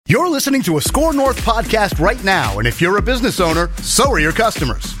You're listening to a Score North podcast right now, and if you're a business owner, so are your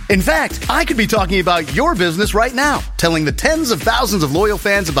customers. In fact, I could be talking about your business right now, telling the tens of thousands of loyal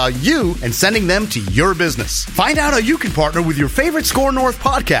fans about you and sending them to your business. Find out how you can partner with your favorite Score North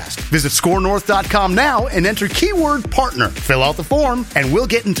podcast. Visit scorenorth.com now and enter keyword partner. Fill out the form, and we'll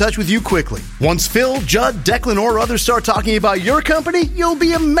get in touch with you quickly. Once Phil, Judd, Declan, or others start talking about your company, you'll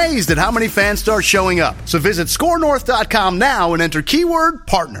be amazed at how many fans start showing up. So visit scorenorth.com now and enter keyword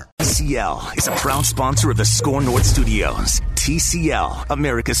partner. TCL is a proud sponsor of the Score North Studios. TCL,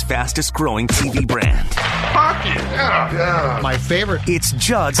 America's fastest growing TV brand. Hockey, yeah. My favorite. It's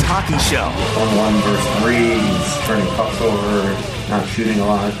Judd's Hockey Show. 1-1 versus 3, he's turning pucks over, not shooting a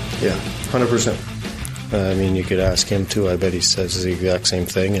lot. Yeah, 100%. I mean, you could ask him too. I bet he says the exact same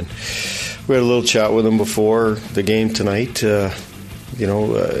thing. And we had a little chat with him before the game tonight. I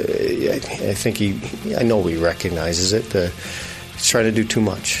think I know he recognizes it. He's trying to do too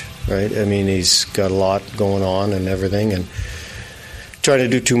much. Right? I mean, he's got a lot going on and everything, and trying to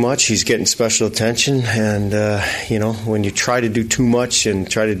do too much, he's getting special attention. And, when you try to do too much and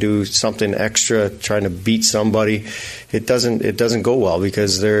try to do something extra, trying to beat somebody, it doesn't go well,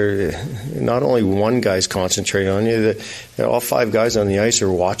 because they're not only one guy's concentrating on you, all 5 guys on the ice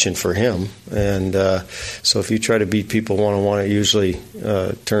are watching for him. And so if you try to beat people one-on-one, it usually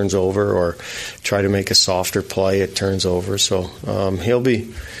turns over, or try to make a softer play, it turns over. So he'll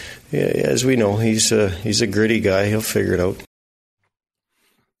be... Yeah, as we know, he's a gritty guy. He'll figure it out.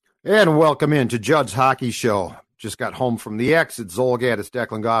 And welcome in to Judd's Hockey Show. Just got home from the X. It's Zolgad. It's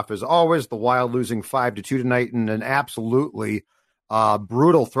Declan Goff. As always, the Wild losing 5-2 tonight in an absolutely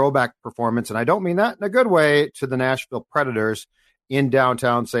brutal throwback performance. And I don't mean that in a good way, to the Nashville Predators in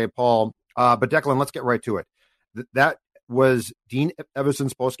downtown St. Paul. But Declan, let's get right to it. That was Dean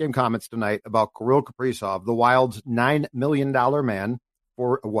Evason's postgame comments tonight about Kirill Kaprizov, the Wild's $9 million man.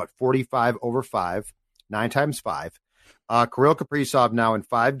 For 45 over 5, 9 times 5. Kirill Kaprizov now in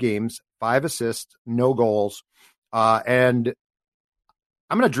 5 games, 5 assists, no goals. And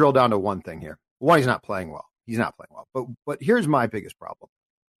I'm going to drill down to one thing here. One, he's not playing well. But here's my biggest problem.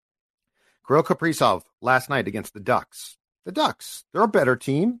 Kirill Kaprizov last night against the Ducks. The Ducks, they're a better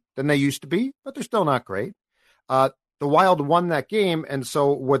team than they used to be, but they're still not great. The Wild won that game, and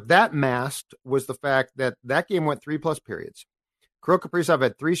so what that masked was the fact that game went 3+ periods. Kirill Kaprizov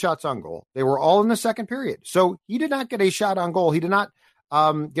had 3 shots on goal. They were all in the second period. So he did not get a shot on goal. He did not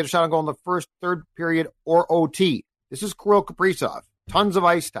get a shot on goal in the first, third period, or OT. This is Kirill Kaprizov. Tons of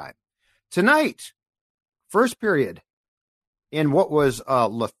ice time. Tonight, first period, in what was a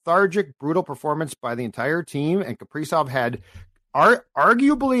lethargic, brutal performance by the entire team, and Kaprizov had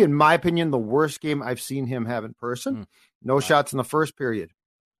arguably, in my opinion, the worst game I've seen him have in person. No shots in the first period.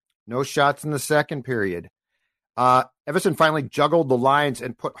 No shots in the second period. Evason finally juggled the lines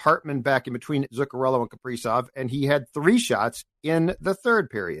and put Hartman back in between Zuccarello and Kaprizov, and he had 3 shots in the third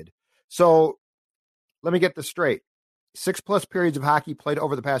period. So let me get this straight. 6+ periods of hockey played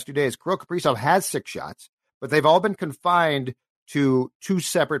over the past 2 days. Kirill Kaprizov has 6 shots, but they've all been confined to 2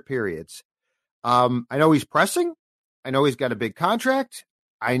 separate periods. I know he's pressing. I know he's got a big contract.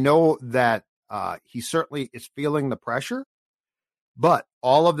 I know that he certainly is feeling the pressure. But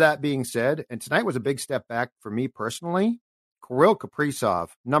all of that being said, and tonight was a big step back for me personally, Kirill Kaprizov,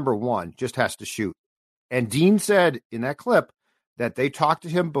 number one, just has to shoot. And Dean said in that clip that they talked to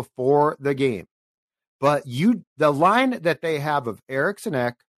him before the game. But the line that they have of Eriksson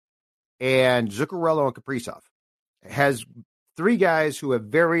Ek and Zuccarello and Kaprizov has 3 guys who have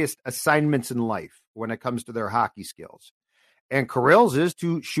various assignments in life when it comes to their hockey skills. And Kirill's is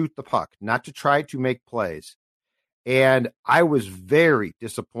to shoot the puck, not to try to make plays. And I was very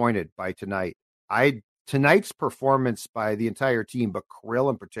disappointed by tonight. Tonight's performance by the entire team, but Kirill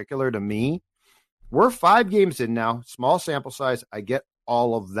in particular, to me, we're 5 games in now, small sample size. I get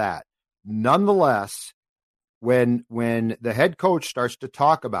all of that. Nonetheless, when the head coach starts to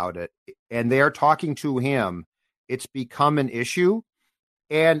talk about it and they are talking to him, it's become an issue.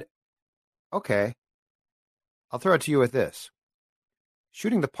 And okay, I'll throw it to you with this.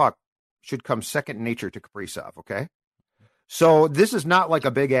 Shooting the puck should come second nature to Kaprizov, okay? So this is not like a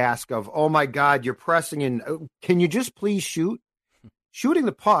big ask of, oh my God, you're pressing in. Can you just please shoot? Shooting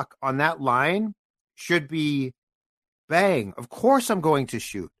the puck on that line should be bang. Of course I'm going to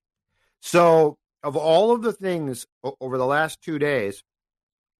shoot. So of all of the things over the last 2 days,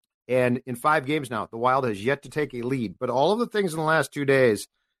 and in 5 games now, the Wild has yet to take a lead, but all of the things in the last 2 days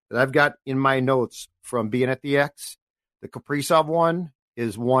that I've got in my notes from being at the X, the Kaprizov one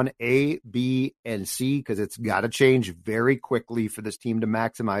is 1A, B, and C, because it's got to change very quickly for this team to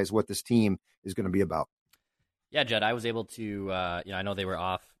maximize what this team is going to be about. Yeah, Judd, I was able to, I know they were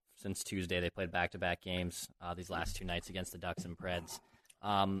off since Tuesday. They played back-to-back games these last 2 nights against the Ducks and Preds.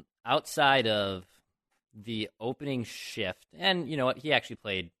 Outside of the opening shift, and you know what, he actually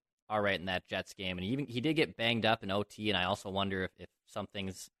played all right in that Jets game, and he did get banged up in OT, and I also wonder if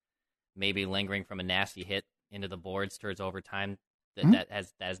something's maybe lingering from a nasty hit into the boards towards overtime that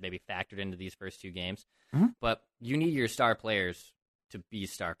has maybe factored into these first 2 games. But you need your star players to be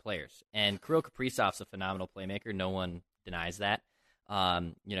star players, and Kirill Kaprizov's a phenomenal playmaker. No one denies that.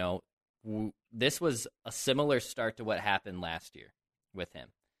 This was a similar start to what happened last year with him.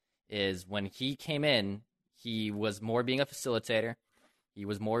 Is when he came in, he was more being a facilitator, he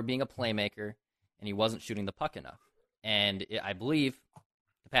was more being a playmaker, and he wasn't shooting the puck enough. And I believe,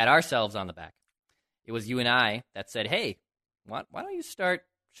 to pat ourselves on the back, it was you and I that said, hey, why don't you start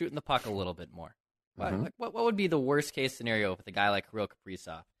shooting the puck a little bit more? What would be the worst-case scenario with a guy like Kirill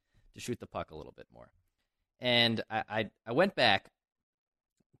Kaprizov to shoot the puck a little bit more? And I went back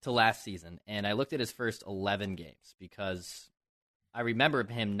to last season, and I looked at his first 11 games because I remember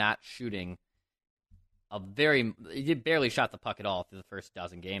him not shooting he barely shot the puck at all through the first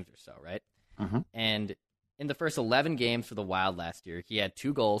dozen games or so, right? And in the first 11 games for the Wild last year, he had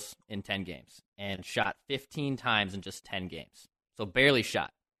 2 goals in 10 games and shot 15 times in just 10 games. So barely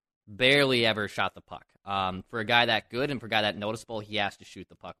ever shot the puck. For a guy that good and for a guy that noticeable, he has to shoot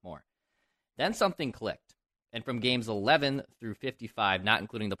the puck more. Then something clicked. And from games 11 through 55, not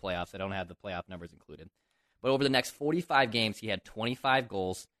including the playoffs, I don't have the playoff numbers included, but over the next 45 games, he had 25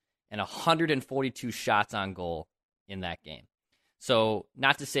 goals and 142 shots on goal in that game. So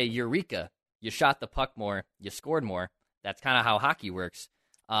not to say eureka, you shot the puck more, you scored more. That's kind of how hockey works.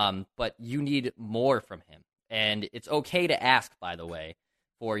 But you need more from him. And it's okay to ask, by the way,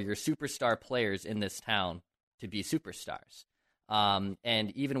 for your superstar players in this town to be superstars.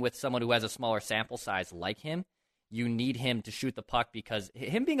 And even with someone who has a smaller sample size like him, you need him to shoot the puck because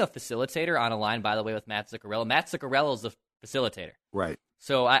him being a facilitator on a line, by the way, with Matt Zuccarello is the facilitator. Right.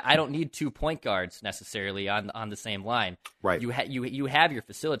 So I don't need 2 point guards necessarily on the same line. Right. You have your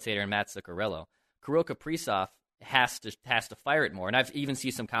facilitator in Matt Zuccarello. Kirill Kaprizov has to fire it more. And I've even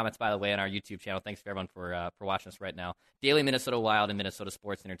seen some comments, by the way, on our YouTube channel. Thanks for everyone for watching us right now. Daily Minnesota Wild and Minnesota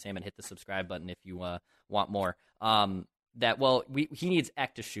Sports Entertainment. Hit the subscribe button if you want more. He needs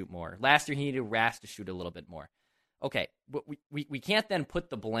Ek to shoot more. Last year he needed Rask to shoot a little bit more. Okay, but we can't then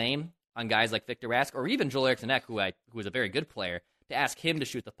put the blame on guys like Victor Rask or even Joel Eriksson Ek, who is a very good player, to ask him to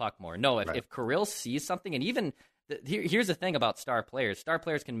shoot the puck more. No, if Kirill sees something, and even here's the thing about star players. Star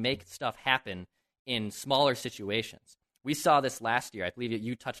players can make stuff happen in smaller situations. We saw this last year. I believe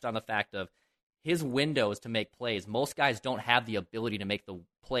you touched on the fact of his windows to make plays. Most guys don't have the ability to make the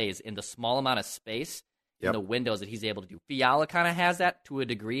plays in the small amount of space in the windows that he's able to do. Fiala kind of has that to a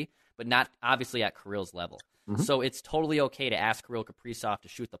degree, but not obviously at Kirill's level. So it's totally okay to ask Kirill Kaprizov to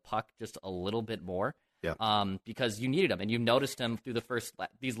shoot the puck just a little bit more. Because you needed him, and you've noticed him through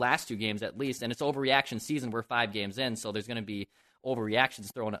these last 2 games at least, and it's overreaction season. We're 5 games in, so there's going to be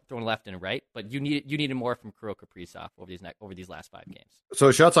overreactions thrown left and right. But you needed more from Kirill Kaprizov over these last 5 games.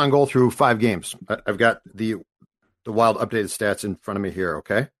 So shots on goal through 5 games. I've got the Wild updated stats in front of me here.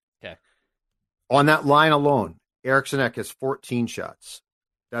 Okay. On that line alone, Eriksson Ek has 14 shots.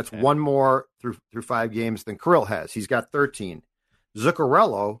 That's one more through 5 games than Kirill has. He's got 13.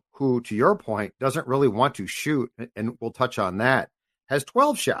 Zuccarello, who, to your point, doesn't really want to shoot, and we'll touch on that, has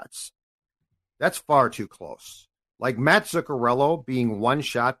 12 shots. That's far too close. Like Matt Zuccarello being 1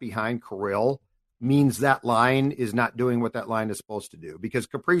 shot behind Kirill means that line is not doing what that line is supposed to do, because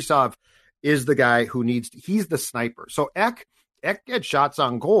Kaprizov is the guy who he's the sniper. So Ek gets shots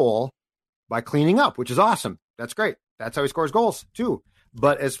on goal by cleaning up, which is awesome. That's great. That's how he scores goals too.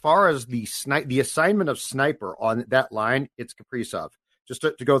 But as far as the assignment of sniper on that line, it's Kaprizov. Just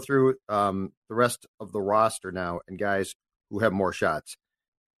to go through the rest of the roster now and guys who have more shots.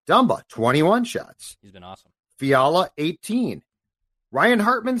 Dumba, 21 shots. He's been awesome. Fiala, 18. Ryan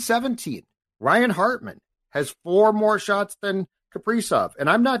Hartman, 17. Ryan Hartman has 4 more shots than Kaprizov. And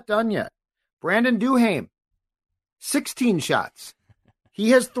I'm not done yet. Brandon Duhaime, 16 shots. He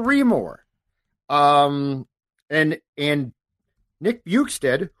has 3 more. And Nick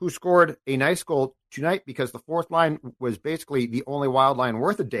Bukestad, who scored a nice goal tonight because the 4th line was basically the only Wild line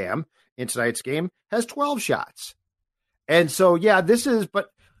worth a damn in tonight's game, has 12 shots. And so,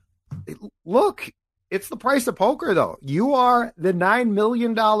 but look, it's the price of poker, though. You are the $9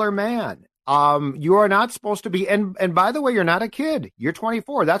 million man. You are not supposed to be, and by the way, you're not a kid. You're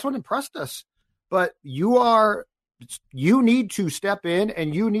 24. That's what impressed us. But you need to step in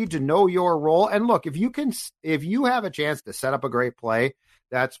and you need to know your role. And look, if you have a chance to set up a great play,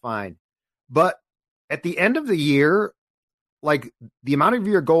 that's fine. But at the end of the year, like the amount of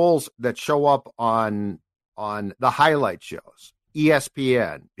your goals that show up on the highlight shows,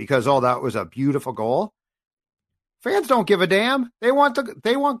 ESPN, because that was a beautiful goal. Fans don't give a damn. They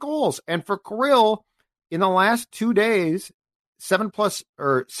want goals. And for Kirill, in the last 2 days,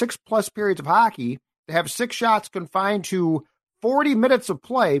 6+ periods of hockey, to have 6 shots confined to 40 minutes of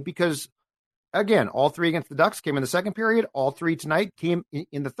play, because again, all 3 against the Ducks came in the second period. All 3 tonight came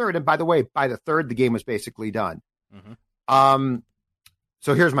in the third. And by the way, by the third, the game was basically done. Mm-hmm.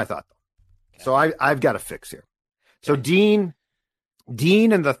 So here's my thought, though. Okay. So I've got a fix here. Okay. So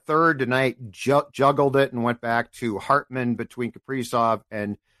Dean in the third tonight juggled it and went back to Hartman between Kaprizov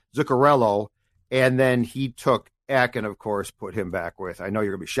and Zuccarello. And then he took Eck and, of course, put him back with, I know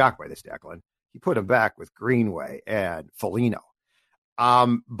you're going to be shocked by this, Declan. He put him back with Greenway and Foligno.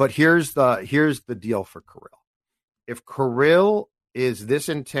 But here's the deal for Kirill. If Kirill is this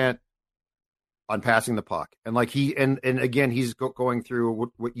intent on passing the puck, and like and again, he's going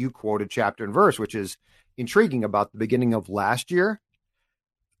through what you quoted chapter and verse, which is intriguing about the beginning of last year.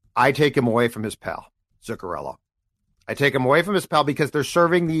 I take him away from his pal, Zuccarello. I take him away from his pal because they're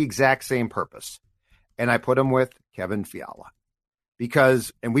serving the exact same purpose. And I put him with Kevin Fiala.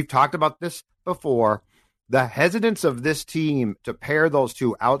 Because, and we've talked about this before, the hesitance of this team to pair those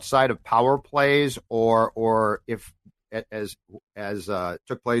two outside of power plays or if, as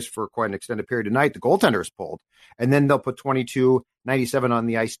took place for quite an extended period tonight, the goaltender is pulled. And then they'll put 22-97 on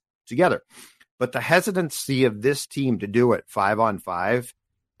the ice together. But the hesitancy of this team to do it 5-on-5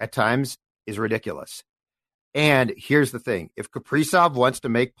 at times is ridiculous. And here's the thing. If Kaprizov wants to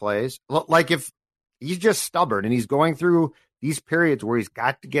make plays, like if he's just stubborn and he's going through these periods where he's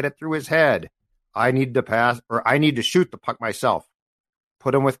got to get it through his head, I need to pass or I need to shoot the puck myself.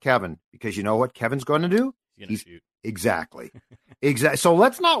 Put him with Kevin, because you know what Kevin's going to do? He's going to shoot. Exactly. So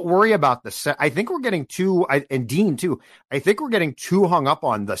let's not worry about the center. I think we're getting and Dean too. I think we're getting too hung up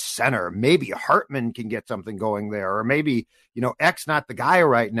on the center. Maybe Hartman can get something going there, or maybe, X not the guy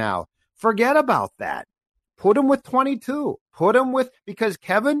right now. Forget about that. Put him with 22. Because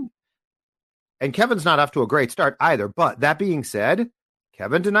Kevin's not off to a great start either. But that being said,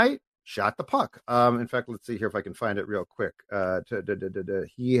 Kevin tonight shot the puck. In fact, let's see here if I can find it real quick.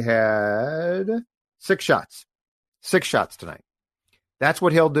 He had 6 shots. 6 shots tonight. That's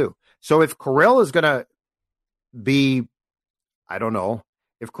what he'll do. So if Kirill is going to be, I don't know,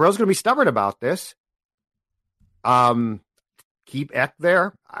 if Kirill's going to be stubborn about this, keep Eck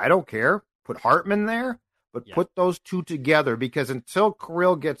there. I don't care. Put Hartman there. But put those two together, because until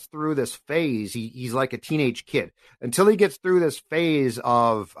Kirill gets through this phase, he's like a teenage kid. Until he gets through this phase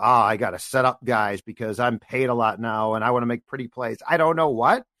of, I got to set up guys because I'm paid a lot now and I want to make pretty plays. I don't know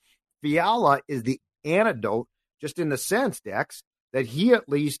what. Fiala is the antidote, just in the sense, Dex, that he at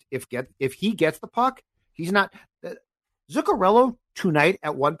least, if he gets the puck, he's not. Zuccarello tonight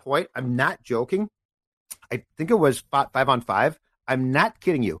at one point, I'm not joking. I think it was 5-on-5. I'm not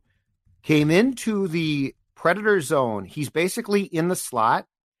kidding you. Came into the Predator zone. He's basically in the slot.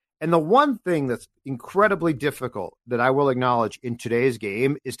 And the one thing that's incredibly difficult that I will acknowledge in today's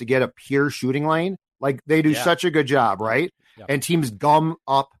game is to get a pure shooting lane. Like they do such a good job, right? Yeah. And teams gum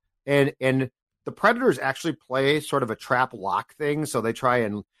up and the Predators actually play sort of a trap lock thing. So they try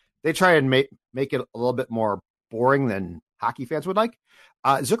and make it a little bit more boring than hockey fans would like.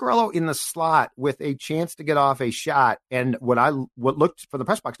 Zuccarello in the slot with a chance to get off a shot, and what looked for the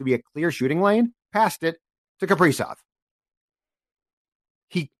press box to be a clear shooting lane, passed it to Kaprizov.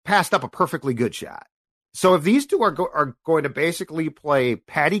 He passed up a perfectly good shot. So if these two are going to basically play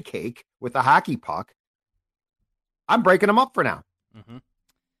patty cake with a hockey puck, I'm breaking them up for now. Mm-hmm.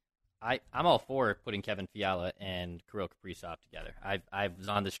 I'm all for putting Kevin Fiala and Kirill Kaprizov together. I was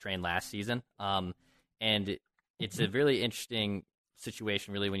on this train last season, and it's a really interesting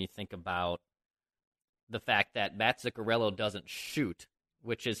situation, really, when you think about the fact that Matt Zuccarello doesn't shoot,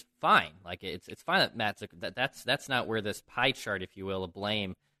 which is fine. Like it's fine that Matt that's not where this pie chart, if you will, of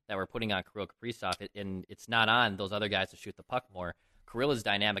blame that we're putting on Kirill Kaprizov, and it's not on those other guys to shoot the puck more. Kirill is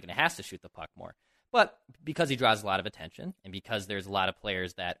dynamic and has to shoot the puck more. But because he draws a lot of attention, and because there's a lot of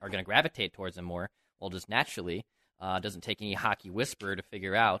players that are going to gravitate towards him more, well, just naturally, doesn't take any hockey whisperer to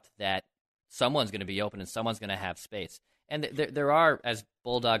figure out that someone's going to be open and someone's going to have space. And there are, as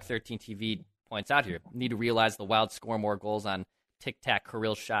Bulldog 13 TV points out here, need to realize the Wild score more goals on tic-tac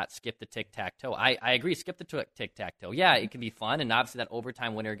Kirill shot, skip the tic-tac-toe. I agree, skip the tic-tac-toe. Yeah, it can be fun, and obviously that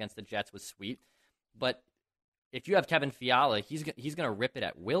overtime winner against the Jets was sweet. But if you have Kevin Fiala, he's going to rip it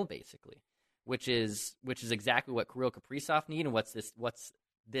at will, basically, which is exactly what Kirill Kaprizov needs and what's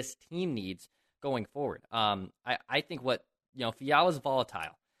this team needs going forward. I think Fiala's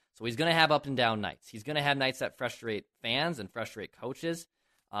volatile. So he's going to have up and down nights. He's going to have nights that frustrate fans and frustrate coaches.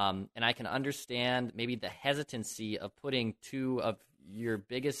 And I can understand maybe the hesitancy of putting two of your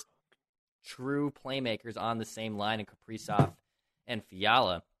biggest true playmakers on the same line in Kaprizov and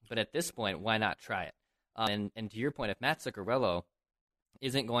Fiala. But at this point, why not try it? And to your point, if Matt Zuccarello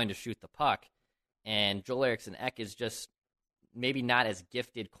isn't going to shoot the puck and Joel Eriksson Ek is just maybe not as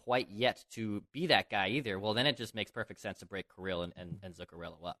gifted quite yet to be that guy either, well, then it just makes perfect sense to break Kirill and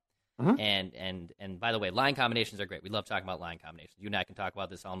Zuccarello up. Mm-hmm. And by the way, line combinations are great. We love talking about line combinations. You and I can talk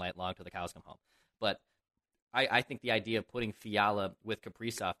about this all night long till the cows come home. But I think the idea of putting Fiala with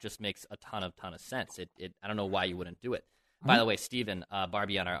Kaprizov just makes a ton of sense. I don't know why you wouldn't do it. Mm-hmm. By the way, Steven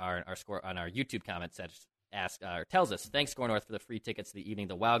Barbie on our YouTube comment tells us, thanks Score North for the free tickets to the evening of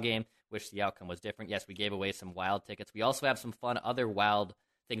the Wild game. Wish the outcome was different. Yes, we gave away some Wild tickets. We also have some fun other Wild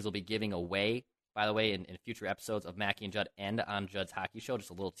things we'll be giving away, by the way, in future episodes of Mackie and Judd and on Judd's Hockey Show. Just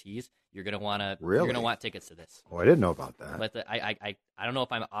a little tease. You're gonna want tickets to this. Oh, I didn't know about that. But I don't know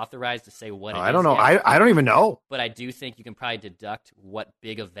if I'm authorized to say what. I don't know. I don't even know. But I do think you can probably deduct what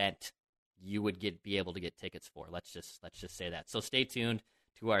big event you would be able to get tickets for. Let's just say that. So stay tuned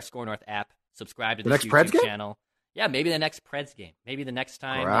to our Score North app. Subscribe to the next YouTube Preds channel. Yeah, maybe the next Preds game. Maybe the next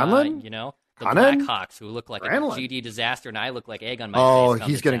time, the Granlund? Blackhawks, who look like a GD disaster, and I look like egg on my face. Oh,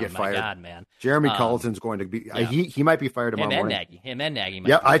 he's going to get fired. My God, man. Jeremy Colliton's going to be he might be fired tomorrow morning. Him and Nagy.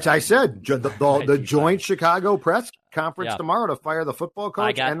 Yeah, I said the joint Chicago press conference tomorrow to fire the football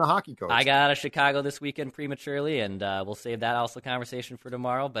coach and the hockey coach. I got out of Chicago this weekend prematurely, and we'll save that also conversation for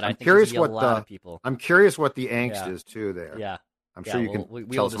tomorrow. But I think curious there's a lot of people. I'm curious what the angst is too there. Yeah. I'm sure you can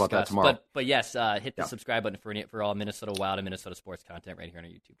tell us about that tomorrow. But yes, hit the subscribe button for all Minnesota Wild and Minnesota sports content right here on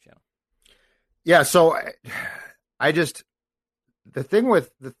our YouTube channel. Yeah, so the thing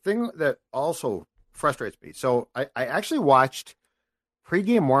that also frustrates me. So I actually watched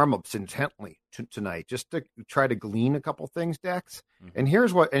pregame warmups intently tonight just to try to glean a couple things, Dex. Mm-hmm. And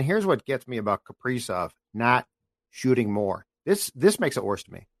here's what gets me about Kaprizov not shooting more. This makes it worse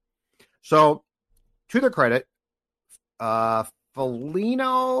to me. So to their credit,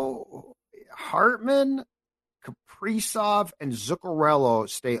 Foligno, Hartman, Kaprizov, and Zuccarello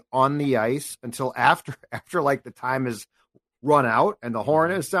stay on the ice until after like the time is run out and the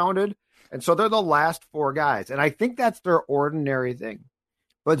horn is sounded. And so they're the last four guys. And I think that's their ordinary thing.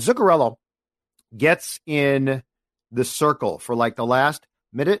 But Zuccarello gets in the circle for like the last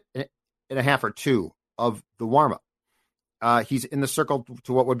minute and a half or two of the warm-up. He's in the circle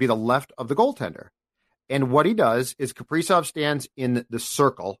to what would be the left of the goaltender. And what he does is Kaprizov stands in the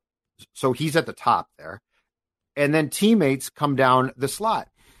circle, so he's at the top there. And then teammates come down the slot.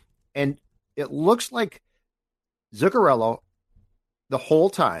 And it looks like Zuccarello the whole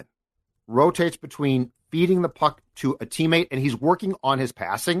time rotates between feeding the puck to a teammate, and he's working on his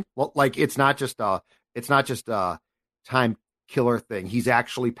passing. Well, like it's not just a time killer thing. He's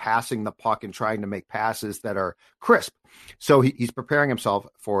actually passing the puck and trying to make passes that are crisp. So he's preparing himself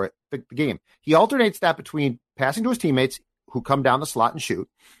for the game. He alternates that between passing to his teammates who come down the slot and shoot,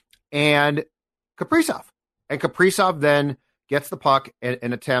 and Kaprizov. And Kaprizov then gets the puck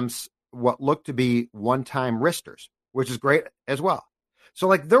and attempts what looked to be one-time wristers, which is great as well. So,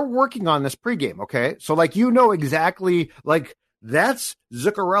 like, they're working on this pregame, okay? So, like, exactly, like, that's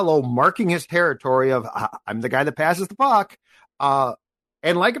Zuccarello marking his territory of, I'm the guy that passes the puck.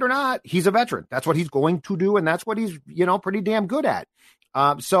 And like it or not, he's a veteran. That's what he's going to do, and that's what he's, pretty damn good at.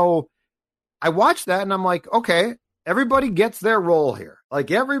 So I watched that, and I'm like, okay, everybody gets their role here. Like,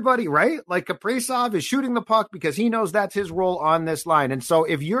 everybody, right? Like, Kaprizov is shooting the puck because he knows that's his role on this line. And so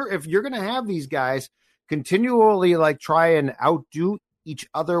if you're going to have these guys continually, like, try and outdo each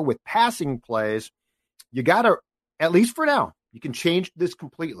other with passing plays, you got to, at least for now, you can change this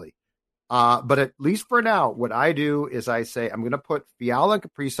completely. But at least for now, what I do is I say, I'm going to put Fiala and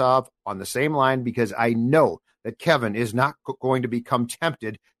Kaprizov on the same line because I know that Kevin is not going to become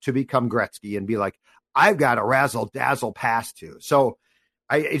tempted to become Gretzky and be like, I've got a razzle-dazzle pass to. So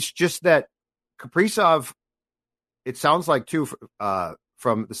it's just that Kaprizov, it sounds like, too,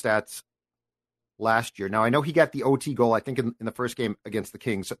 from the stats last year. Now, I know he got the OT goal, I think, in the first game against the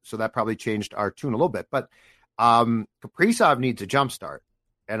Kings, so that probably changed our tune a little bit. But Kaprizov needs a jump start.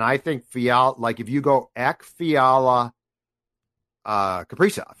 And I think Fiala, like if you go Ek, Fiala,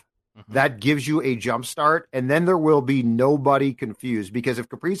 Kaprizov, that gives you a jump start. And then there will be nobody confused. Because if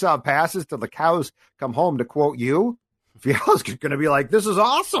Kaprizov passes till the cows come home, to quote you, Fiala's going to be like, this is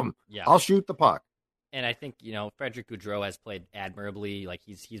awesome. Yeah. I'll shoot the puck. And I think, Frederick Gaudreau has played admirably. Like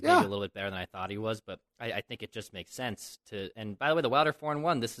he's maybe a little bit better than I thought he was, but I think it just makes sense to. And by the way, the Wild are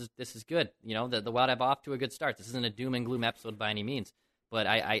 4-1. This is good. The Wild have off to a good start. This isn't a doom and gloom episode by any means. But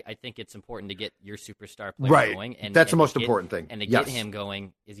I think it's important to get your superstar player going. And that's the most get, important thing. And to yes. get him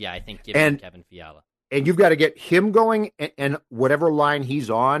going is, I think, giving Kevin Fiala. And you've got to get him going, and whatever line he's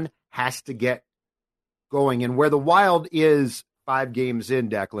on has to get going. And where the Wild is 5 games in,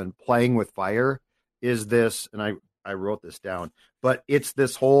 Declan, playing with fire, is this, and I wrote this down, but it's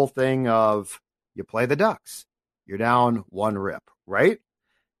this whole thing of you play the Ducks, you're down 1 rip, right?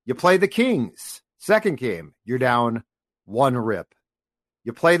 You play the Kings, second game, you're down 1 rip.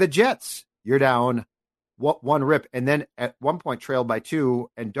 You play the Jets, you're down 1 rip, and then at one point trailed by 2,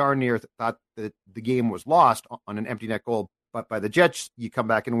 and darn near thought that the game was lost on an empty net goal. But by the Jets, you come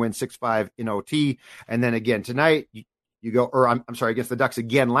back and win 6-5 in OT, and then again tonight you go, or I'm sorry, against the Ducks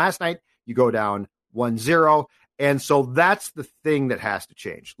again last night, you go down 1-0, and so that's the thing that has to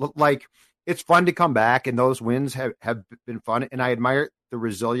change. Like, it's fun to come back, and those wins have been fun, and I admire the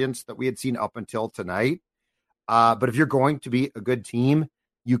resilience that we had seen up until tonight. But if you're going to be a good team,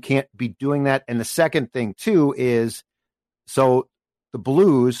 you can't be doing that. And the second thing too is, so the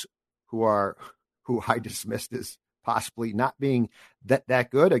Blues, who I dismissed as possibly not being that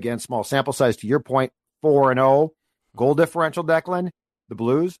good, again, small sample size, to your point, 4-0 goal differential, Declan, the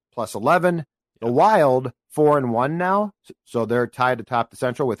Blues +11, the Wild 4-1 now. So they're tied atop the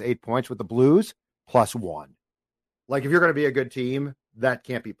Central with 8 points with the Blues +1. Like, if you're going to be a good team, that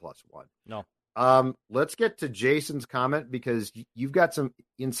can't be +1. No. Let's get to Jason's comment, because you've got some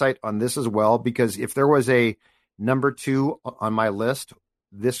insight on this as well, because if there was a number 2 on my list,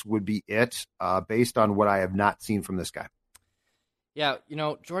 this would be it, based on what I have not seen from this guy. Yeah,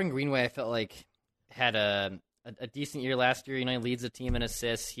 Jordan Greenway, I felt like had a decent year last year. He leads the team in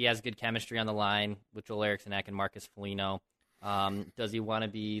assists. He has good chemistry on the line with Joel Eriksson and Marcus Foligno. Does he want to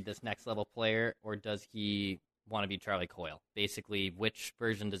be this next level player, or does he want to be Charlie Coyle? Basically, which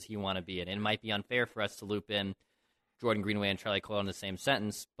version does he want to be in? And it might be unfair for us to loop in Jordan Greenway and Charlie Coyle in the same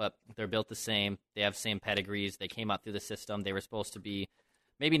sentence, but they're built the same. They have same pedigrees. They came up through the system. They were supposed to be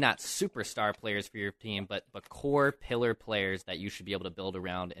maybe not superstar players for your team, but core pillar players that you should be able to build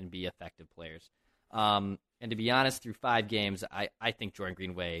around and be effective players. And to be honest, through 5 games, I think Jordan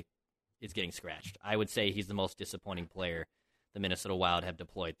Greenway is getting scratched. I would say he's the most disappointing player the Minnesota Wild have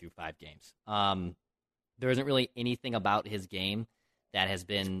deployed through 5 games. There isn't really anything about his game that has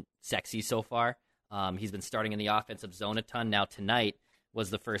been sexy so far. He's been starting in the offensive zone a ton. Now tonight was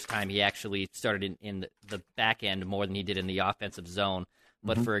the first time he actually started in the back end more than he did in the offensive zone.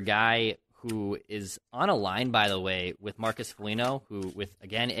 But for a guy who is on a line, by the way, with Marcus Foligno, who, with,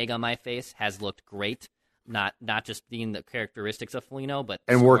 again, egg on my face, has looked great. Not just being the characteristics of Foligno, but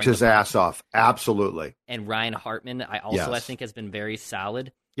and works his ass off. Absolutely. And Ryan Hartman, I think, has been very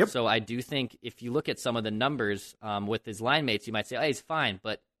solid. Yep. So I do think if you look at some of the numbers with his line mates, you might say, he's fine.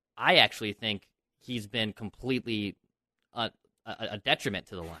 But I actually think he's been completely a detriment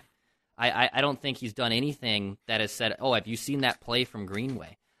to the line. I don't think he's done anything that has said, have you seen that play from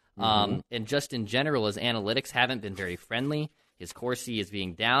Greenway? And just in general, his analytics haven't been very friendly. His Corsi is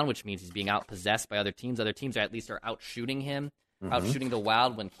being down, which means he's being outpossessed by other teams. Other teams are out shooting him, out shooting the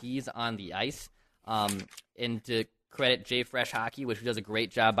Wild when he's on the ice. And to credit Jay Fresh Hockey, which does a great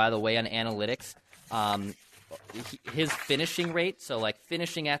job, by the way, on analytics, his finishing rate, so like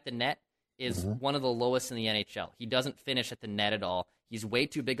finishing at the net, is one of the lowest in the NHL. He doesn't finish at the net at all. He's way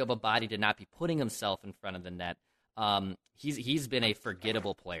too big of a body to not be putting himself in front of the net. He's been a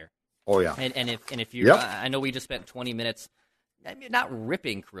forgettable player. Oh yeah. And if you, I know we just spent 20 minutes. Not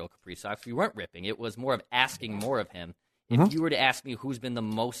ripping Kirill Kaprizov. We weren't ripping. It was more of asking more of him. If you were to ask me who's been the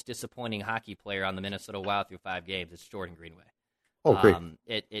most disappointing hockey player on the Minnesota Wild through 5 games, it's Jordan Greenway. Oh, great.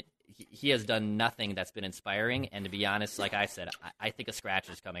 He has done nothing that's been inspiring. And to be honest, like I said, I think a scratch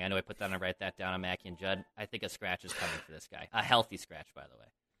is coming. I know I put that and write that down on Mackie and Judd. I think a scratch is coming for this guy. A healthy scratch, by the way.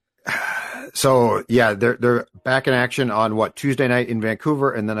 So yeah, they're back in action on Tuesday night in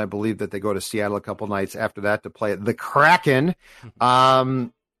Vancouver, and then I believe that they go to Seattle a couple nights after that to play the Kraken.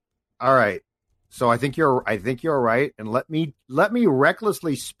 All right, so I think you're right, and let me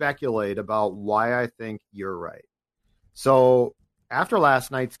recklessly speculate about why I think you're right. So after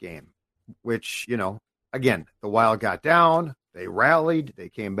last night's game, which again, the Wild got down, they rallied, they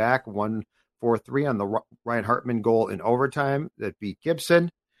came back, won 4-3 on the Ryan Hartman goal in overtime that beat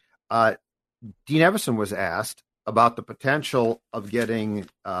Gibson. Dean Evason was asked about the potential of getting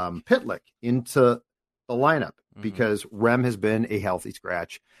Pitlick into the lineup because Rem has been a healthy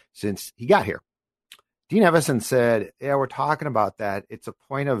scratch since he got here. Dean Evason said, we're talking about that. It's a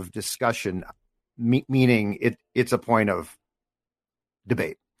point of discussion, meaning it's a point of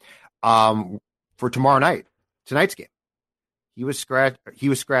debate. For tonight's game, he was scratched.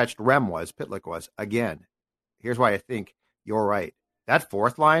 Pitlick was, again. Here's why I think you're right. that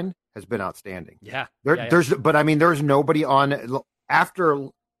fourth line has been outstanding. Yeah. There's nobody on after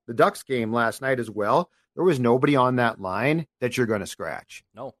the Ducks game last night as well. There was nobody on that line that you're going to scratch.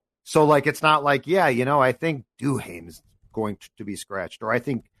 No. So like, it's not like, I think Duhaime's going to be scratched, or I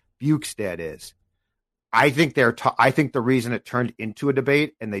think Bukestad is. I think I think the reason it turned into a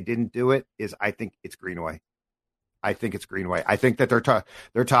debate and they didn't do it is I think it's Greenway. I think that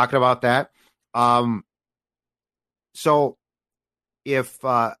they're talking about that. So if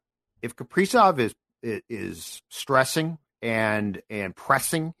Kaprizov is stressing and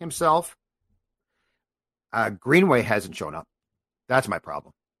pressing himself, Greenway hasn't shown up. That's my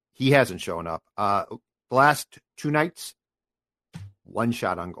problem. He hasn't shown up. The last 2 nights, 1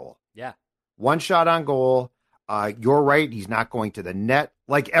 shot on goal. Yeah. 1 shot on goal. You're right. He's not going to the net.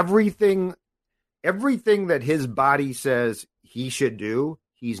 Like everything that his body says he should do,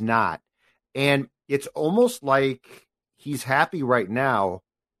 he's not. And it's almost like he's happy right now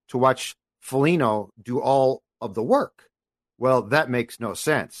to watch Foligno do all of the work. Well, that makes no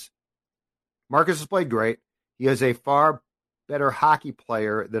sense. Marcus has played great. He is a far better hockey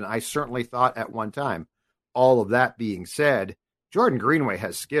player than I certainly thought at one time. All of that being said, Jordan Greenway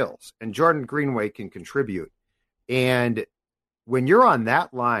has skills, and Jordan Greenway can contribute. And when you're on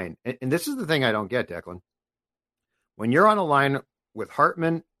that line, and this is the thing I don't get, Declan, when you're on a line with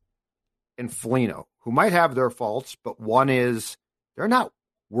Hartman and Foligno, who might have their faults, but one is they're not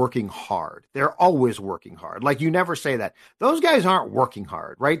working hard. They're always working hard. Like, you never say that. Those guys aren't working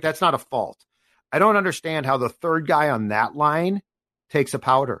hard, right? That's not a fault. I don't understand how the third guy on that line takes a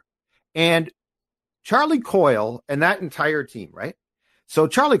powder. And Charlie Coyle and that entire team, right? So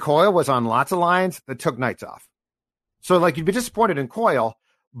Charlie Coyle was on lots of lines that took nights off. So, like, you'd be disappointed in Coyle,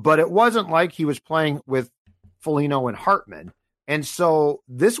 but it wasn't like he was playing with Foligno and Hartman. And so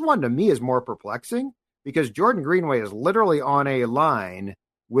this one to me is more perplexing because Jordan Greenway is literally on a line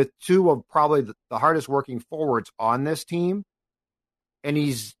with 2 of probably the hardest working forwards on this team, and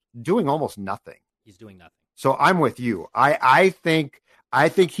he's doing almost nothing. He's doing nothing. So I'm with you. I think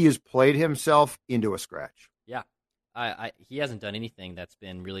he has played himself into a scratch. Yeah. He hasn't done anything that's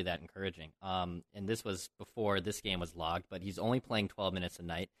been really that encouraging. And this was before this game was logged, but he's only playing 12 minutes a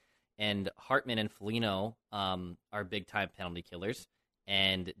night. And Hartman and Foligno are big-time penalty killers,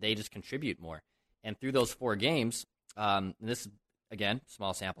 and they just contribute more. And through those 4 games, and this is, again,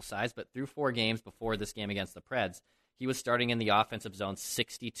 small sample size, but through 4 games before this game against the Preds, he was starting in the offensive zone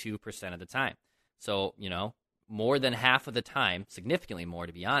 62% of the time. So, more than half of the time, significantly more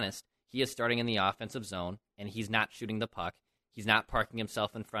to be honest, he is starting in the offensive zone, and he's not shooting the puck. He's not parking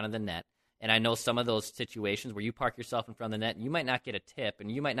himself in front of the net. And I know some of those situations where you park yourself in front of the net, and you might not get a tip,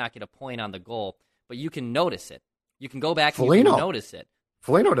 and you might not get a point on the goal, but you can notice it. You can go back and you can notice it.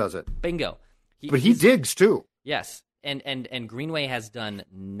 Foligno does it. Bingo. He digs, too. Yes. And Greenway has done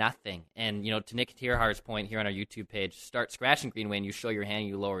nothing. And, to Nick Tierhar's point here on our YouTube page, start scratching Greenway and you show your hand,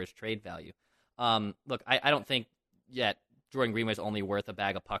 you lower his trade value. Look, I don't think yet Jordan Greenway's only worth a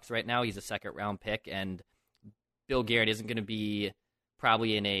bag of pucks right now. He's a second-round pick, and Bill Guerin isn't going to be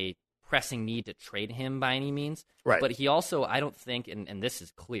probably in a pressing need to trade him by any means. Right. But he also, I don't think, and this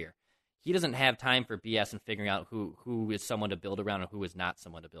is clear, he doesn't have time for BS and figuring out who is someone to build around and who is not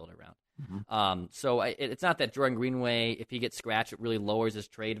someone to build around. Mm-hmm. So it's not that Jordan Greenway, if he gets scratched, it really lowers his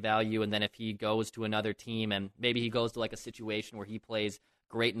trade value. And then if he goes to another team and maybe he goes to like a situation where he plays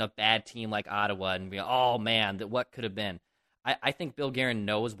great in a bad team like Ottawa and be, oh man, what could have been? I think Bill Guerin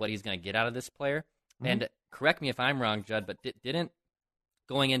knows what he's going to get out of this player. Mm-hmm. And correct me if I'm wrong, Judd, but didn't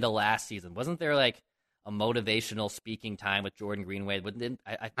going into last season, wasn't there like a motivational speaking time with Jordan Greenway?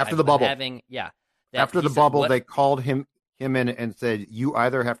 After the bubble. After the bubble, they called him in and said, you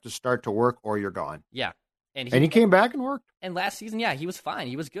either have to start to work or you're gone. Yeah. And he came back and worked. And last season, he was fine.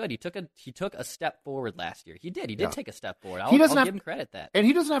 He was good. He took a step forward last year. He did take a step forward. I'll give him credit that. And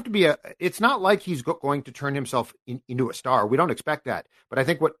he doesn't have to be it's not like he's going to turn himself into a star. We don't expect that. But I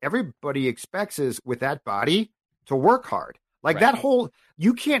think what everybody expects is with that body to work hard. Like that whole,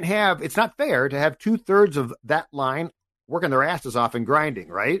 you can't have, it's not fair to have 2/3 of that line working their asses off and grinding,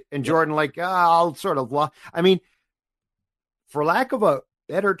 right? And Jordan, I'll sort of, I mean, for lack of a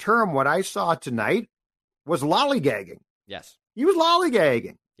better term, what I saw tonight was lollygagging. Yes. He was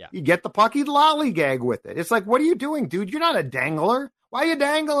lollygagging. Yeah. You get the puck, he'd lollygag with it. It's like, what are you doing, dude? You're not a dangler. Why are you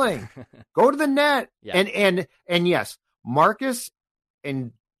dangling? Go to the net. Yeah. And yes, Marcus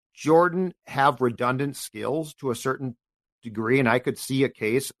and Jordan have redundant skills to a certain degree, and I could see a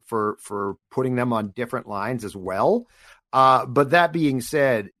case for putting them on different lines as well. But that being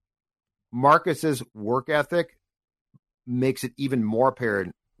said, Marcus's work ethic makes it even more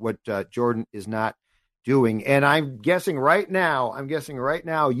apparent what Jordan is not doing. And I'm guessing right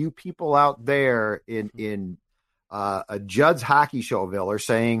now, you people out there in a Judd's Hockey Showville are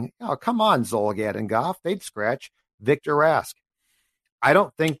saying, oh, come on, Zulgad and Goff, they'd scratch Victor Rask. I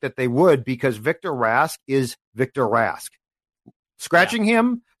don't think that they would, because Victor Rask is Victor Rask. Scratching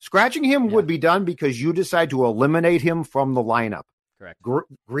him would be done because you decide to eliminate him from the lineup. Correct.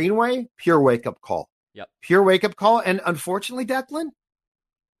 Greenway, pure wake-up call. Yep. Pure wake-up call. And unfortunately, Declan,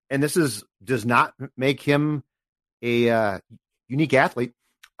 and this does not make him a unique athlete.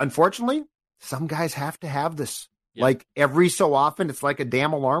 Unfortunately, some guys have to have this. Yep. Like every so often, it's like a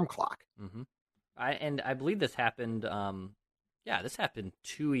damn alarm clock. Mm-hmm. I believe this happened. This happened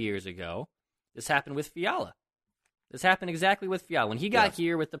 2 years ago. This happened with Fiala. This happened exactly with Fiala. When he got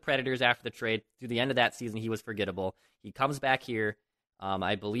here with the Predators after the trade, through the end of that season, he was forgettable. He comes back here.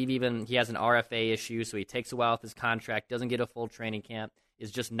 I believe even he has an RFA issue, so he takes a while with his contract, doesn't get a full training camp,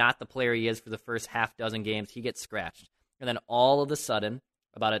 is just not the player he is for the first half dozen games. He gets scratched. And then all of a sudden,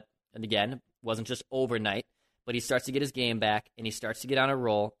 and again, it wasn't just overnight, but he starts to get his game back, and he starts to get on a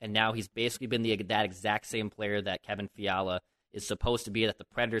roll, and now he's basically been that exact same player that Kevin Fiala is supposed to be, that the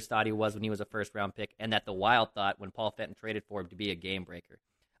Predators thought he was when he was a first-round pick, and that the Wild thought when Paul Fenton traded for him to be a game breaker.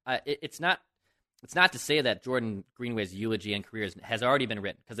 It's not to say that Jordan Greenway's eulogy and career has already been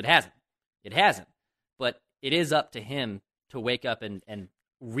written, because it hasn't. It hasn't. But it is up to him to wake up and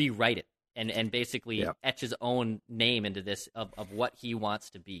rewrite it and basically etch his own name into this of what he wants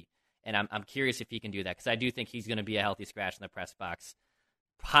to be. And I'm curious if he can do that, because I do think he's going to be a healthy scratch in the press box,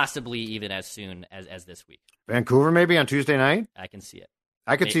 possibly even as soon as this week. Vancouver maybe on Tuesday night? I can see it.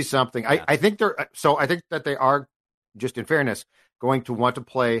 I could see something. Yeah. I think that they are, just in fairness, going to want to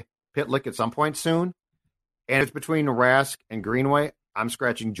play Pitlick at some point soon. And it's between Rask and Greenway. I'm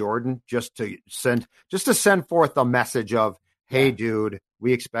scratching Jordan just to send forth a message of, hey, dude,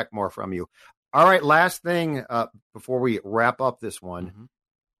 we expect more from you. All right, last thing before we wrap up this one,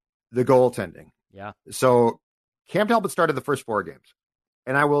 the goaltending. Yeah. So Cam Talbot started the first 4 games.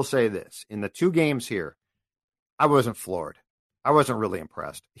 And I will say this, in the 2 games here, I wasn't floored. I wasn't really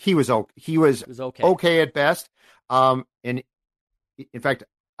impressed. He was okay at best. And in fact,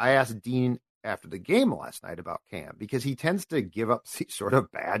 I asked Dean after the game last night about Cam, because he tends to give up sort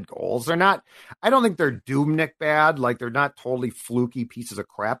of bad goals. I don't think they're Dubnyk bad. Like, they're not totally fluky pieces of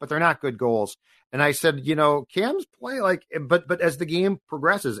crap, but they're not good goals. And I said, Cam's play but as the game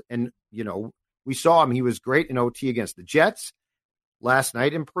progresses, and, we saw him, he was great in OT against the Jets. Last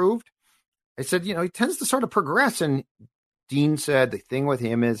night improved. I said, he tends to sort of progress. And Dean said the thing with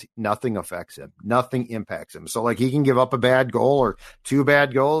him is nothing affects him. Nothing impacts him. So, he can give up a bad goal or 2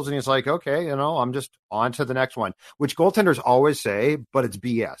 bad goals, and he's like, okay, I'm just on to the next one, which goaltenders always say, but it's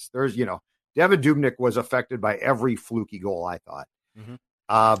BS. There's, Devin Dubnyk was affected by every fluky goal, I thought.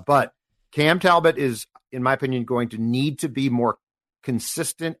 Mm-hmm. But Cam Talbot is, in my opinion, going to need to be more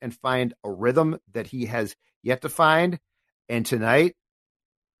consistent and find a rhythm that he has yet to find. And tonight,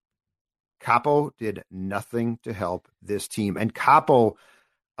 Capo did nothing to help this team. And Capo,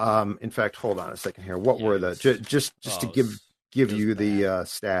 in fact, hold on a second here. What were the just to give you the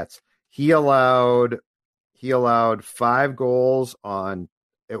stats? He allowed 5 goals on,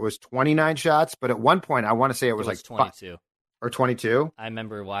 it was 29 shots, but at one point I want to say it was like 22 or 22. I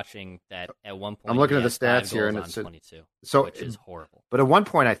remember watching that at one point. I'm looking at the stats here, and it's 22, which is horrible. But at one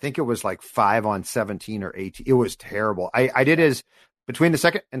point, I think it was like 5 on 17 or 18. It was terrible. I did his, between the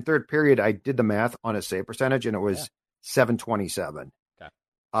second and third period, I did the math on his save percentage, and it was 727. Okay.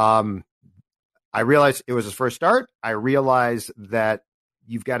 I realized it was his first start. I realized that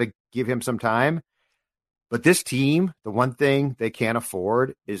you've got to give him some time. But this team, the one thing they can't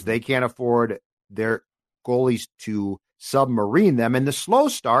afford is they can't afford their goalies to submarine them. And the slow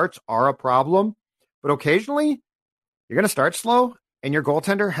starts are a problem. But occasionally, you're going to start slow, and your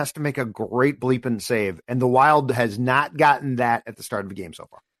goaltender has to make a great bleeping save. And the Wild has not gotten that at the start of the game so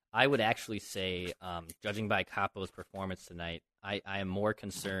far. I would actually say, judging by Capo's performance tonight, I am more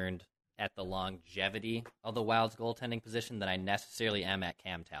concerned at the longevity of the Wild's goaltending position than I necessarily am at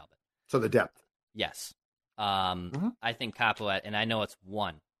Cam Talbot. So the depth. Yes. I think Capo, and I know it's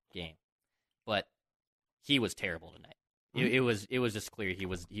 1 game, but he was terrible tonight. It was just clear he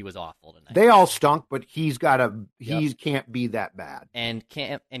was awful tonight. They all stunk, but he can't be that bad. And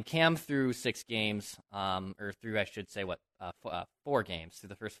Cam through 6 games, or through, I should say, 4 games, through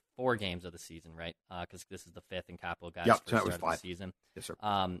the first 4 games of the season, right? Because this is the 5th, and Capo got his first start of the season. Yes, sir.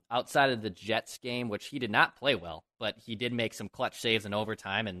 Outside of the Jets game, which he did not play well, but he did make some clutch saves in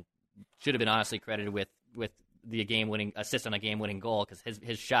overtime, and should have been honestly credited with the game-winning assist on a game-winning goal, because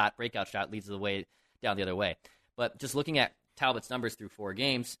his breakout shot, leads the way down the other way. But just looking at Talbot's numbers through 4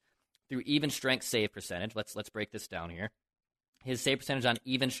 games, through even strength save percentage. Let's break this down here. His save percentage on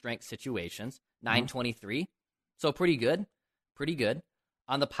even strength situations, 923. So pretty good. Pretty good.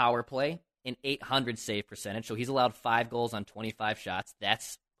 On the power play, an 800 save percentage. So he's allowed 5 goals on 25 shots.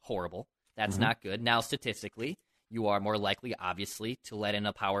 That's horrible. That's not good. Now, statistically, you are more likely, obviously, to let in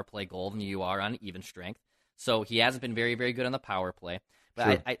a power play goal than you are on even strength. So he hasn't been very, very good on the power play.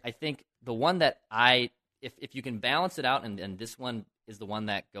 But I think the one that if you can balance it out, and this one is the one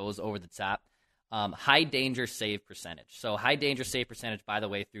that goes over the top, high danger save percentage. So high danger save percentage, by the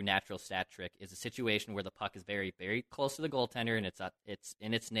way, through natural stat trick, is a situation where the puck is very, very close to the goaltender, and it's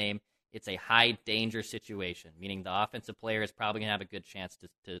in its name. It's a high danger situation, meaning the offensive player is probably going to have a good chance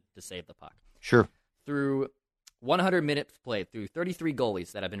to save the puck. Sure. Through 100 minutes played, through 33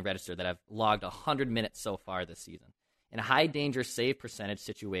 goalies that have been registered that have logged 100 minutes so far this season. In high danger save percentage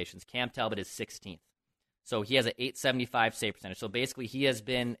situations, Cam Talbot is 16th. So he has an 875 save percentage. So basically he has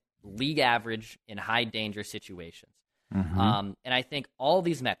been league average in high danger situations. And I think all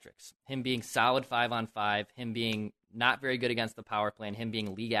these metrics, him being solid 5-on-5, him being not very good against the power play, and him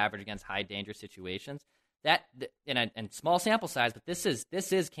being league average against high danger situations, and small sample size, but this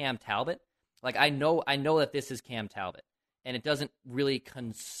is Cam Talbot. Like I know that this is Cam Talbot, and it doesn't really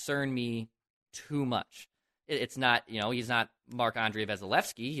concern me too much. It's not, he's not Marc-Andre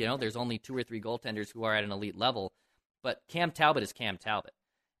Vasilevsky. There's only 2 or 3 goaltenders who are at an elite level, but Cam Talbot is Cam Talbot,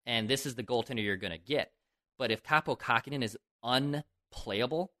 and this is the goaltender you're going to get. But if Kaapo Kähkönen is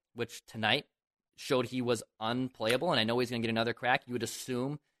unplayable, which tonight showed he was unplayable, and I know he's going to get another crack, you would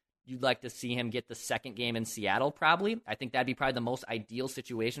assume you'd like to see him get the second game in Seattle, probably. I think that'd be probably the most ideal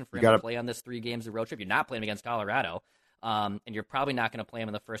situation for him to play on this 3 games of road trip. You're not playing against Colorado, and you're probably not going to play him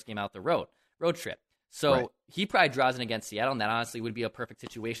in the first game out the road trip. So he probably draws in against Seattle, and that honestly would be a perfect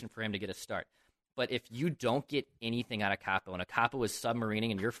situation for him to get a start. But if you don't get anything out of Kaapo, and a Kaapo is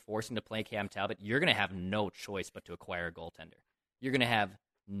submarining and you're forcing to play Cam Talbot, you're going to have no choice but to acquire a goaltender. You're going to have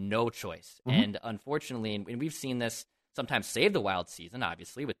no choice. And unfortunately, and we've seen this sometimes save the Wild season,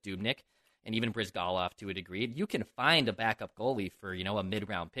 obviously, with Dubnyk and even Brizgalov to a degree. You can find a backup goalie for, a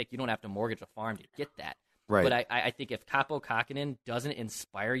mid-round pick. You don't have to mortgage a farm to get that. Right. But I think if Kaapo Kähkönen doesn't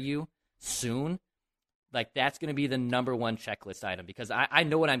inspire you soon, like that's going to be the number one checklist item, because I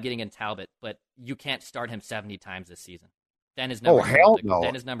know what I'm getting in Talbot, but you can't start him 70 times this season. Then his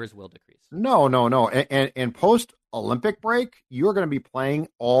numbers will decrease. No. And post Olympic break, you're going to be playing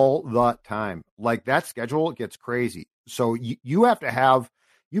all the time. Like that schedule gets crazy. So you have to have,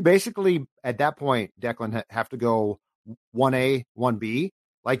 you basically at that point, Declan, have to go 1A, 1B.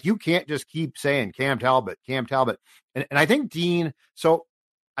 Like you can't just keep saying Cam Talbot. And I think Dean, so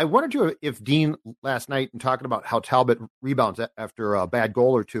I wondered too if Dean last night, and talking about how Talbot rebounds after a bad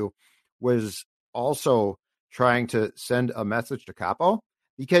goal or two, was also trying to send a message to Kaapo,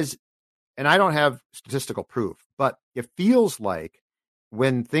 because, and I don't have statistical proof, but it feels like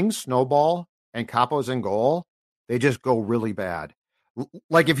when things snowball and Kaapo's in goal, they just go really bad.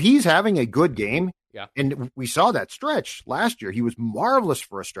 Like if he's having a good game, and we saw that stretch last year, he was marvelous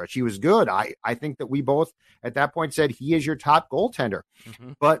for a stretch. He was good. I think that we both at that point said he is your top goaltender.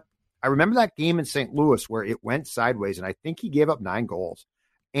 But I remember that game in St. Louis where it went sideways, and I think he gave up 9 goals.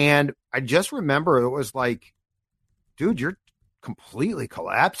 And I just remember it was like, dude, you're completely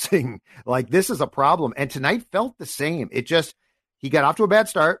collapsing. Like this is a problem. And tonight felt the same. He got off to a bad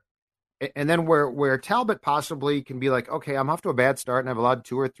start. And then where Talbot possibly can be like, okay, I'm off to a bad start and I've allowed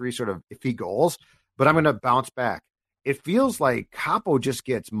 2 or 3 sort of iffy goals, but I'm going to bounce back. It feels like Kaapo just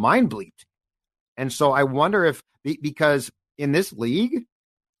gets mind bleeped. And so I wonder if, because in this league,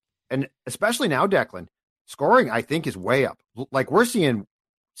 and especially now, Declan, scoring, I think, is way up. Like we're seeing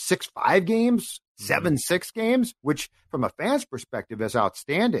 6-5 games, 7-6 games, which from a fan's perspective is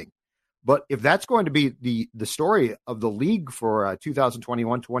outstanding. But if that's going to be the story of the league for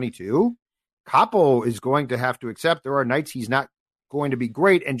 2021-22, Kaapo is going to have to accept there are nights he's not going to be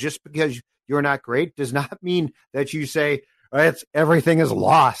great. And just because you're not great does not mean that you say, everything is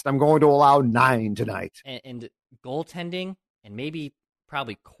lost. I'm going to allow 9 tonight. And goaltending and maybe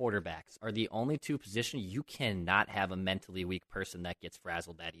probably quarterbacks are the only 2 positions you cannot have a mentally weak person that gets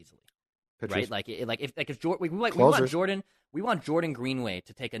frazzled that easily. Pitchers. Right? We want Jordan Greenway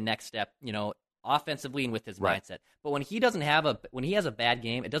to take a next step, offensively and with his mindset. But when he has a bad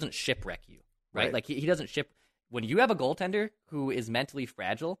game, it doesn't shipwreck you, right? Like he doesn't when you have a goaltender who is mentally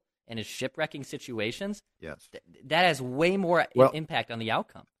fragile and is shipwrecking situations. Yes, that has way more impact on the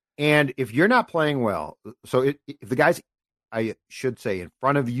outcome. And if you're not playing well, so if the guys, I should say, in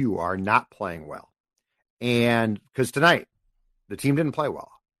front of you are not playing well, and because tonight the team didn't play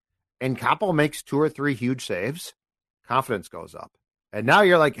well, and Kaapo makes 2 or 3 huge saves, confidence goes up. And now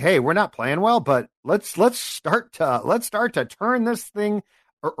you're like, hey, we're not playing well, but let's start to turn this thing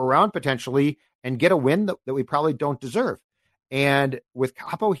around potentially and get a win that we probably don't deserve. And with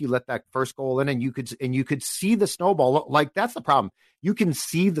Capo, he let that first goal in, and you could see the snowball. Like, that's the problem. You can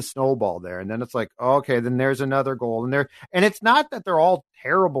see the snowball there, and then it's like, okay, then there's another goal in there. And it's not that they're all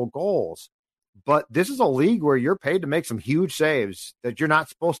terrible goals, but this is a league where you're paid to make some huge saves that you're not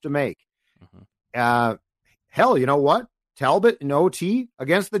supposed to make. Mm-hmm. Hell, you know what? Talbot in OT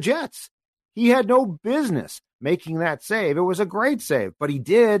against the Jets, he had no business making that save. It was a great save, but he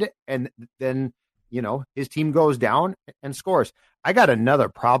did, and then his team goes down and scores. I got another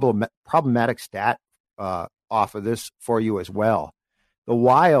problematic stat off of this for you as well. The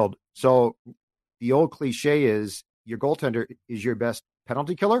Wild. So the old cliche is your goaltender is your best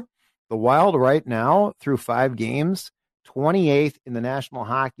penalty killer. The Wild right now, through 5 games, 28th in the National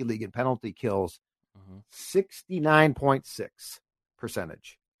Hockey League in penalty kills, 69.6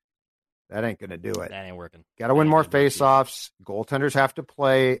 percentage. That ain't going to do it. That ain't working. Got to win more faceoffs. Goaltenders have to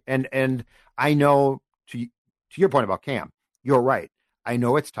play. And I know, to your point about Cam, you're right. I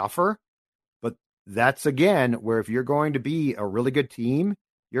know it's tougher, but that's, again, where if you're going to be a really good team,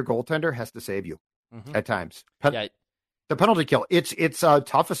 your goaltender has to save you at times. The penalty kill, it's a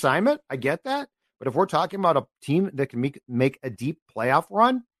tough assignment. I get that. But if we're talking about a team that can make a deep playoff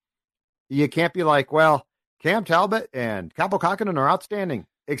run, you can't be like, well, Cam Talbot and Capo Kakkonen are outstanding,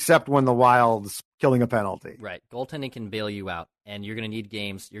 except when the Wild's killing a penalty. Right. Goaltending can bail you out, and you're going to need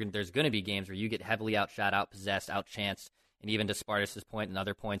games. There's going to be games where you get heavily outshot, outpossessed, outchanced, and even to Spartus's point and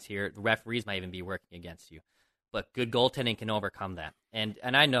other points here, the referees might even be working against you. But good goaltending can overcome that. And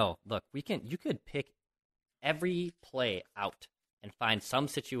I know, look, you could pick every play out and find some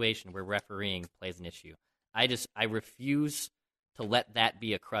situation where refereeing plays an issue. I refuse to let that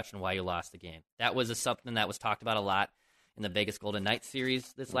be a crutch in why you lost the game. That was something that was talked about a lot in the Vegas Golden Knights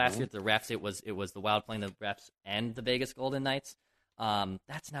series this last year. The refs, it was the Wild playing the refs and the Vegas Golden Knights.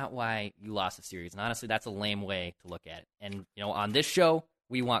 That's not why you lost the series. And honestly, that's a lame way to look at it. And, on this show,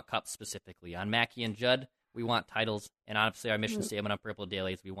 we want cups specifically. On Mackie and Judd, we want titles. And honestly, our mission statement on Purple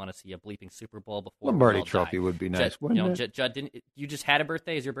Daily is we want to see a bleeping Super Bowl before Lombardi Trophy would be nice, wouldn't it? Judd, you just had a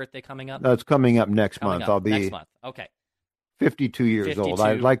birthday? Is your birthday coming up? No, it's coming up next month. I'll be next month. Okay. 52 years old.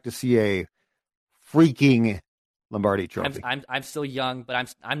 I'd like to see a freaking Lombardi Trophy. I'm still young,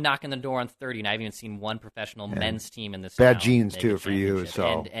 but I'm knocking the door on 30, and I haven't even seen one professional men's team in this. Bad genes too for you.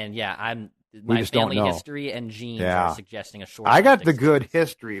 So and yeah, my family history and genes are suggesting a short. I got the good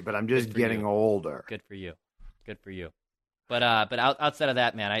history, but I'm just getting older. Good for you. Good for you. But outside of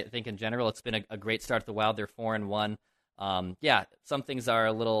that, man, I think in general it's been a great start to the Wild. They're 4-1. Some things are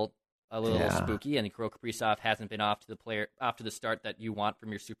a little spooky, and Kirill Kaprizov hasn't been off to the start that you want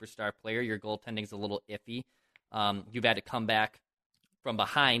from your superstar player. Your goaltending's a little iffy. You've had to come back from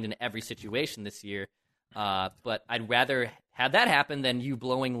behind in every situation this year, but I'd rather have that happen than you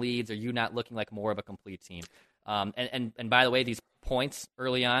blowing leads or you not looking like more of a complete team. And by the way, these points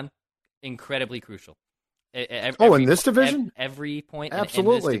early on, incredibly crucial. In this division? Every point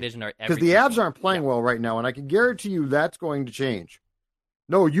Absolutely. in this division are because the Avs aren't playing well right now, and I can guarantee you that's going to change.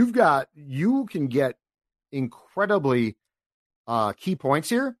 No, you can get incredibly key points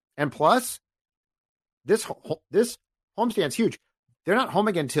here, and plus, this homestand's huge. They're not home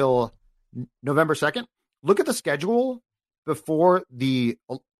again until November 2nd. Look at the schedule before the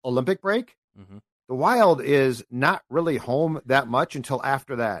Olympic break. Mm-hmm. The Wild is not really home that much until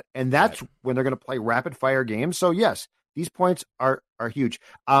after that, and that's when they're going to play rapid-fire games. So, yes, these points are huge.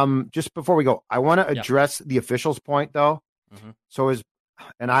 Just before we go, I want to address the officials' point, though. Mm-hmm.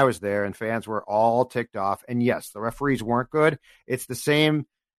 And I was there, and fans were all ticked off. And, yes, the referees weren't good. It's the same.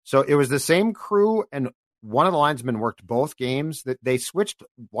 So it was the same crew, and one of the linesmen worked both games. That they switched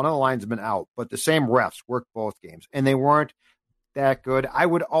one of the linesmen out, but the same refs worked both games, and they weren't that good. I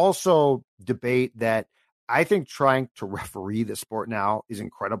would also debate that I think trying to referee the sport now is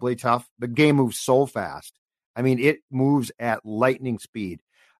incredibly tough. The game moves so fast. I mean, it moves at lightning speed.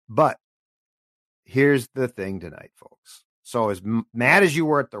 But here's the thing tonight, folks. So as mad as you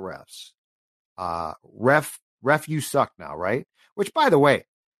were at the refs, ref, you suck now, right? Which, by the way,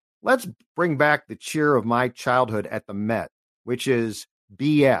 let's bring back the cheer of my childhood at the Met, which is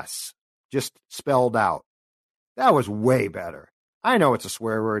BS, just spelled out. That was way better. I know it's a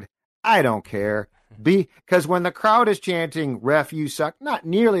swear word. I don't care. Because when the crowd is chanting, ref, you suck, not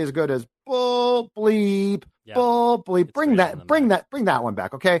nearly as good as bull bleep, bull bleep. Bring that one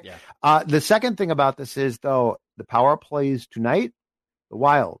back, okay? Yeah. The second thing about this is, though, the power plays tonight, the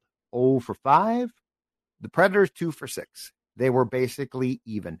Wild 0 for 5, the Predators 2 for 6. They were basically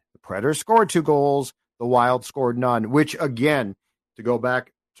even. The Predators scored 2 goals, the Wild scored none, which, again, to go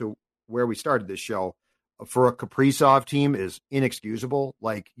back to where we started this show, for a Kaprizov team is inexcusable.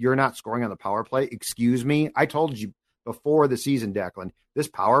 Like, you're not scoring on the power play. Excuse me. I told you before the season, Declan, this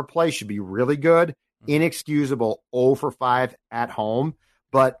power play should be really good. Inexcusable 0 for 5 at home.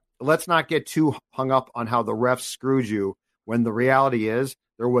 But let's not get too hung up on how the refs screwed you, when the reality is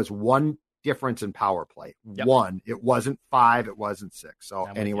there was one difference in power play. Yep. One. It wasn't 5. It wasn't 6. So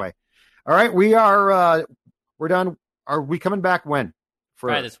anyway. All right. We are we're done. Are we coming back when?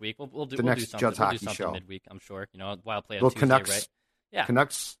 Try this week. We'll do something. Judd's We'll do Hockey something show. midweek, I'm sure. Wild play on Little Tuesday, Canucks, right? Yeah.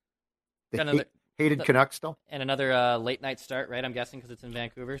 Canucks. Hated Canucks still. And another late night start, right? I'm guessing because it's in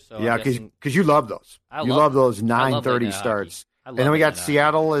Vancouver. So yeah, because you love those. You love those 9:30 starts. And then we got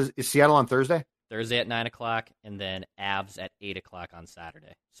Seattle. Is Seattle on Thursday? Thursday at 9:00, and then Avs at 8:00 on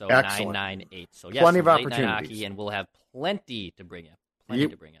Saturday. So excellent. 9-9-8. So yes, plenty of late opportunities. Night hockey, and we'll have plenty to bring you.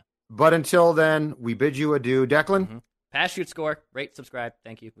 But until then, we bid you adieu, Declan. Mm-hmm. Pass, shoot, score, rate, subscribe.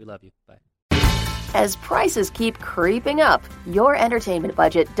 Thank you. We love you. Bye. As prices keep creeping up, your entertainment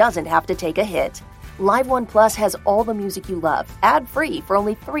budget doesn't have to take a hit. Live One Plus has all the music you love, ad-free for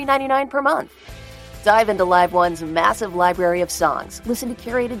only $3.99 per month. Dive into Live One's massive library of songs, listen to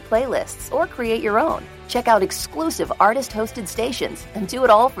curated playlists, or create your own. Check out exclusive artist-hosted stations, and do it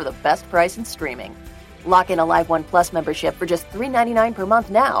all for the best price in streaming. Lock in a Live One Plus membership for just $3.99 per month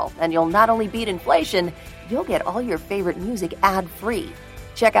now, and you'll not only beat inflation, you'll get all your favorite music ad-free.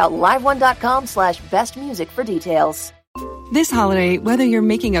 Check out liveone.com/bestmusic for details. This holiday, whether you're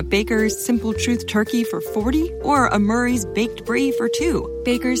making a Baker's Simple Truth turkey for 40 or a Murray's Baked Brie for 2,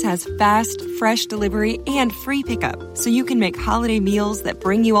 Baker's has fast, fresh delivery and free pickup, so you can make holiday meals that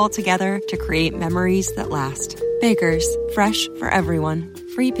bring you all together to create memories that last. Baker's, fresh for everyone.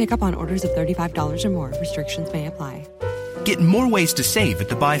 Free pickup on orders of $35 or more. Restrictions may apply. Get more ways to save at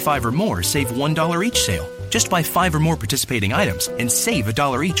the Buy 5 or More Save $1 each sale. Just buy 5 or more participating items and save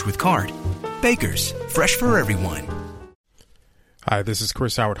 $1 each with card. Baker's, fresh for everyone. Hi, this is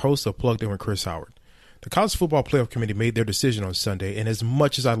Chris Howard, host of Plugged In with Chris Howard. The College Football Playoff Committee made their decision on Sunday, and as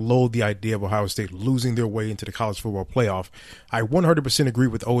much as I loathe the idea of Ohio State losing their way into the College Football Playoff, I 100% agree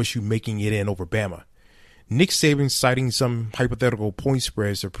with OSU making it in over Bama. Nick Saban citing some hypothetical point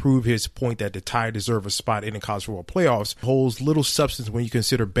spreads to prove his point that the Tide deserve a spot in the College Football Playoffs holds little substance when you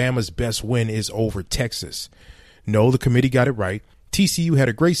consider Bama's best win is over Texas. No, the committee got it right. TCU had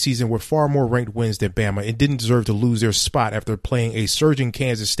a great season with far more ranked wins than Bama and didn't deserve to lose their spot after playing a surging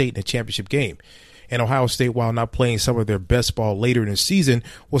Kansas State in a championship game. And Ohio State, while not playing some of their best ball later in the season,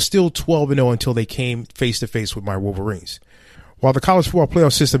 was still 12-0 until they came face-to-face with my Wolverines. While the college football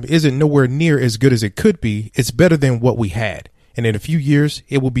playoff system isn't nowhere near as good as it could be, it's better than what we had. And in a few years,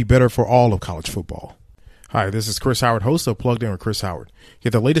 it will be better for all of college football. Hi, this is Chris Howard, host of Plugged In with Chris Howard.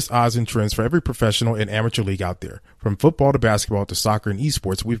 Get the latest odds and trends for every professional and amateur league out there. From football to basketball to soccer and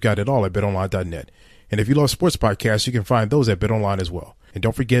esports, we've got it all at betonline.net. And if you love sports podcasts, you can find those at BetOnline as well. And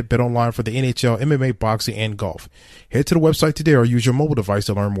don't forget BetOnline for the NHL, MMA, boxing, and golf. Head to the website today or use your mobile device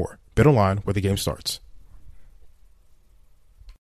to learn more. BetOnline, where the game starts.